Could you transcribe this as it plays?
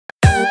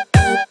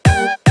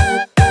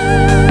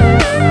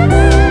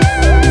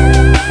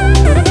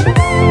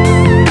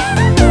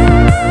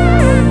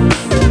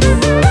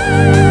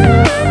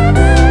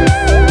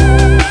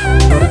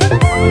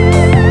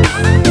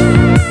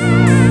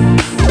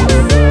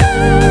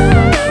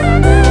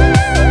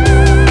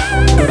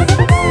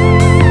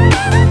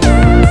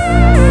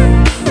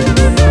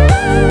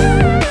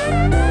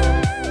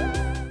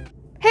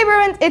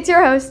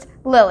host,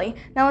 Lily.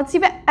 Now let's see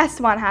what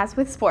Esteban has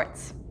with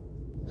sports.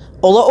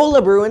 Hola,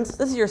 hola, Bruins.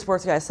 This is your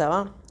sports guy,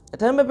 Seba. The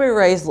Tampa Bay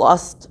Rays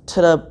lost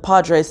to the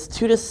Padres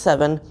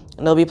 2-7,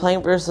 and they'll be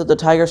playing versus the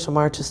Tigers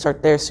tomorrow to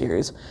start their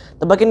series.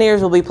 The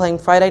Buccaneers will be playing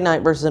Friday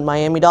night versus the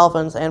Miami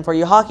Dolphins, and for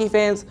you hockey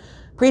fans,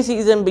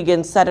 preseason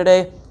begins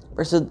Saturday,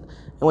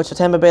 in which the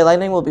Tampa Bay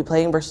Lightning will be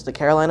playing versus the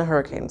Carolina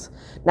Hurricanes.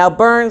 Now,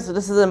 Burns,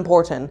 this is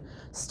important.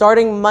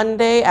 Starting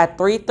Monday at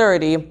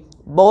 3:30,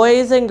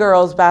 boys and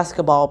girls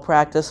basketball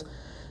practice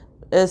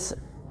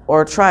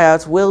or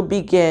tryouts will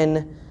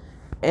begin,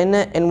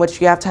 in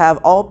which you have to have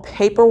all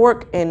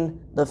paperwork and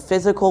the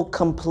physical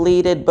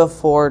completed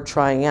before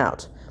trying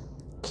out.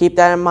 Keep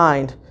that in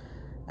mind.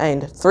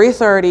 And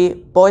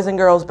 3:30, boys and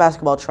girls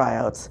basketball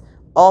tryouts.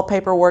 All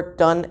paperwork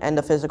done and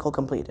the physical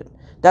completed.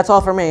 That's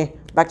all for me.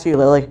 Back to you,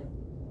 Lily.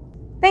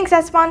 Thanks,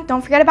 Esteban.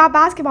 Don't forget about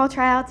basketball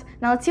tryouts.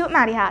 Now let's see what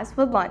Maddie has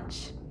with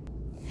lunch.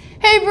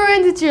 Hey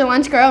Bruins, it's your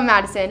lunch girl,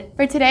 Madison.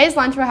 For today's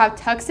lunch, we'll have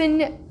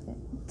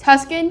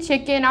Tuscan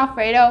chicken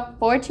Alfredo,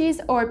 4-cheese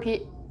or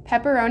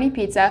pepperoni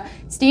pizza,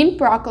 steamed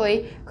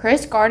broccoli,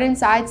 crisp garden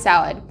side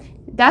salad.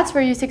 That's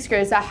for you 6th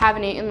graders that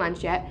haven't eaten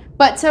lunch yet.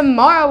 But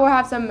tomorrow we'll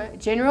have some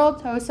General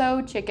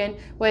Toso chicken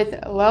with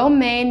lo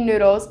mein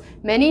noodles,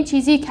 mini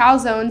cheesy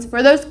calzones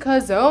for those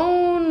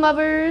calzone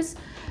lovers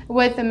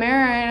with the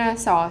marinara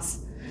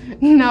sauce.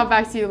 Now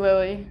back to you,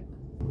 Lily.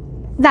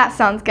 That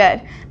sounds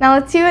good. Now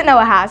let's see what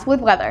Noah has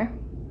with weather.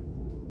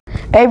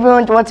 Hey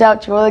everyone, what's up?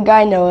 It's your other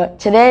guy Noah.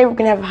 Today we're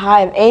gonna have a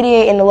high of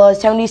 88 and a low of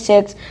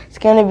 76.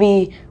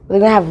 We're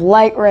gonna have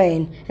light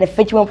rain and a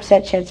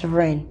 51% chance of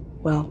rain.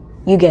 Well,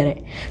 you get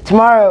it.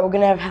 Tomorrow we're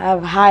gonna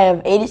have a high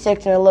of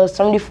 86 and a low of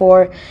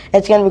 74. And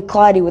it's gonna be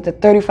cloudy with a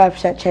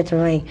 35% chance of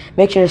rain.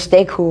 Make sure to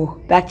stay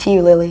cool. Back to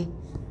you, Lily.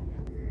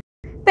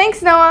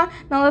 Thanks, Noah.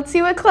 Now let's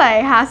see what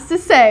Clay has to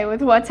say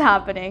with what's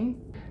happening.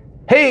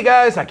 Hey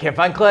guys, I can't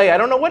find Clay. I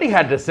don't know what he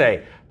had to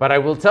say, but I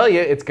will tell you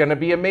it's going to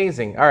be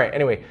amazing. All right,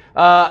 anyway,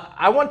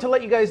 I want to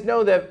let you guys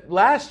know that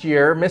last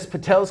year, Miss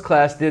Patel's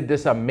class did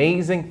this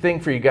amazing thing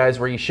for you guys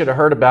where you should have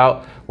heard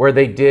about, where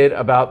they did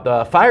about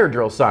the fire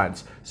drill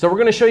signs. So we're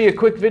going to show you a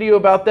quick video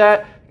about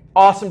that.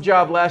 Awesome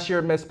job last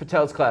year, Miss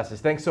Patel's classes.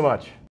 Thanks so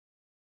much.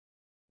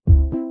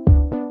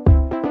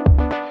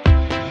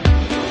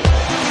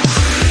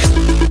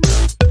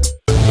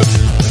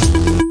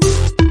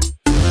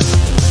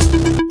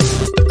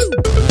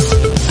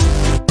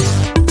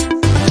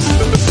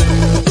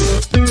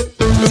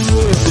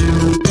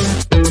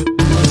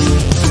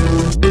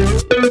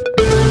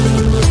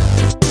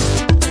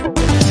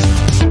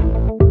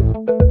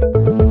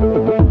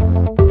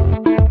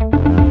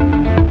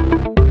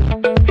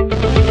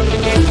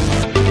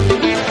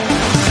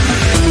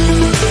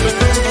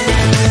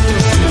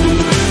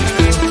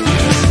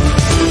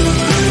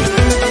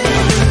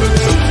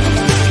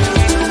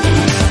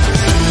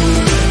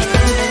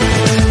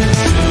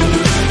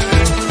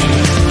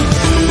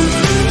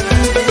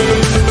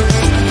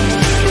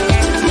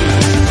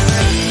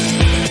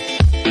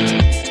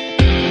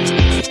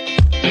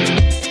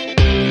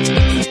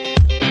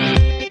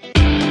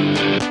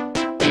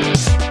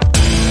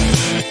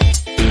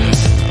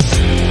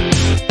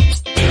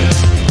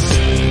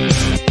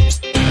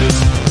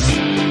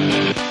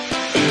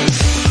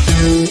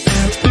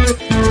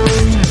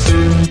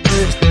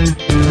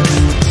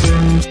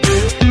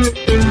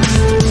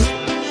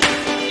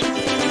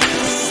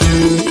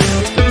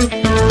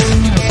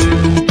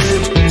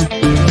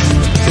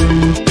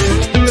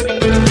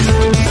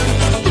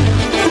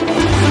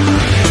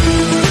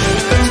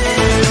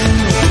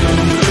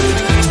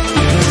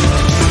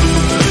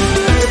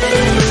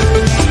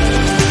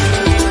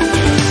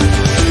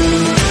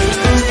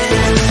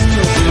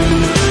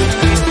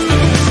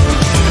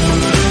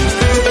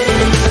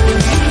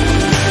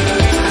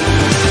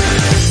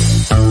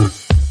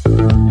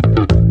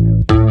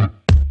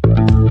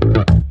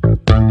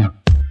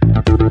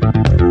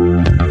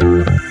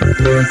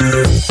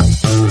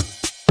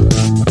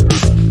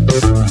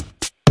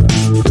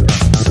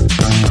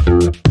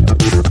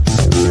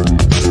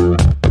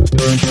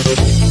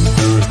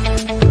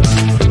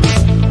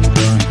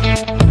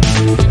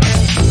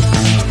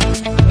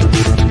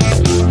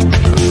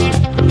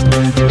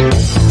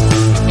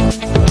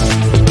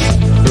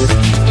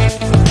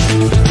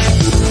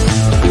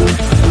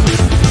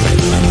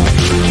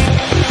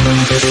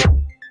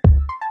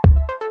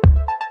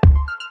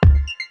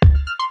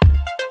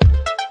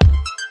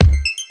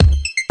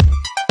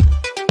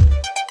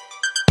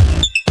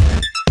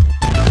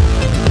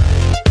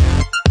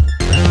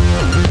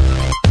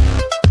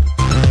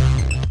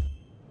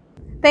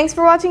 Thanks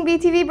for watching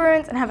BTV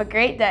Bruins and have a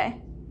great day.